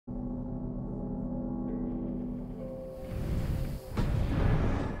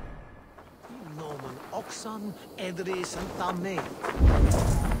Oxon, Edris, and Tame.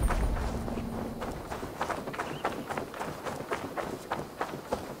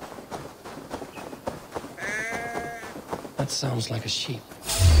 That sounds like a sheep.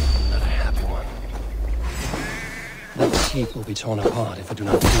 Not a happy one. That sheep will be torn apart if I do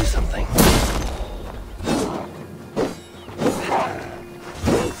not do something.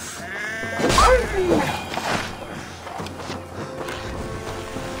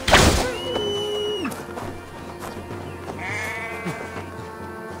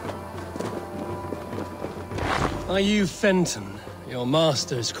 Are you Fenton? Your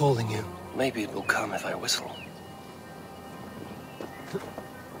master is calling you. Maybe it will come if I whistle.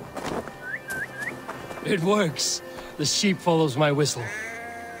 It works. The sheep follows my whistle.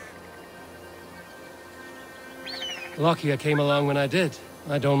 Lucky I came along when I did.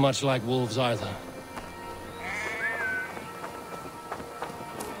 I don't much like wolves either.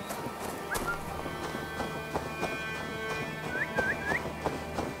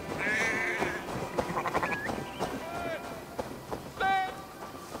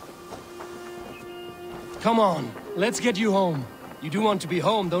 Come on, let's get you home. You do want to be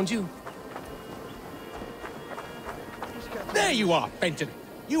home, don't you? There you are, Fenton.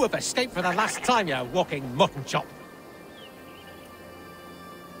 You have escaped for the last time, you walking mutton chop.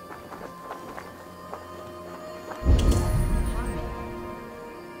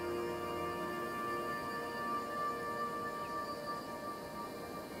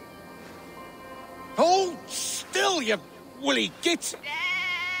 Hold still, you woolly git!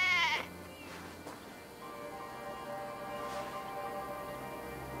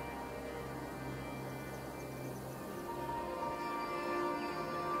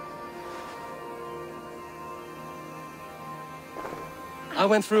 I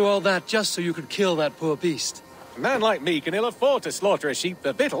went through all that just so you could kill that poor beast. A man like me can ill afford to slaughter a sheep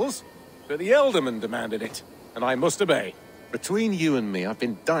for victuals, but the Elderman demanded it, and I must obey. Between you and me, I've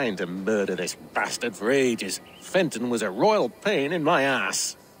been dying to murder this bastard for ages. Fenton was a royal pain in my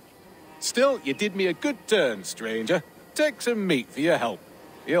ass. Still, you did me a good turn, stranger. Take some meat for your help.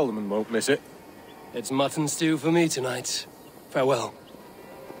 The Elderman won't miss it. It's mutton stew for me tonight. Farewell.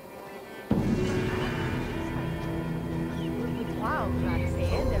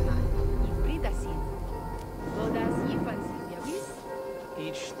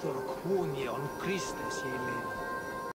 Each Turkunie on Christus ye live.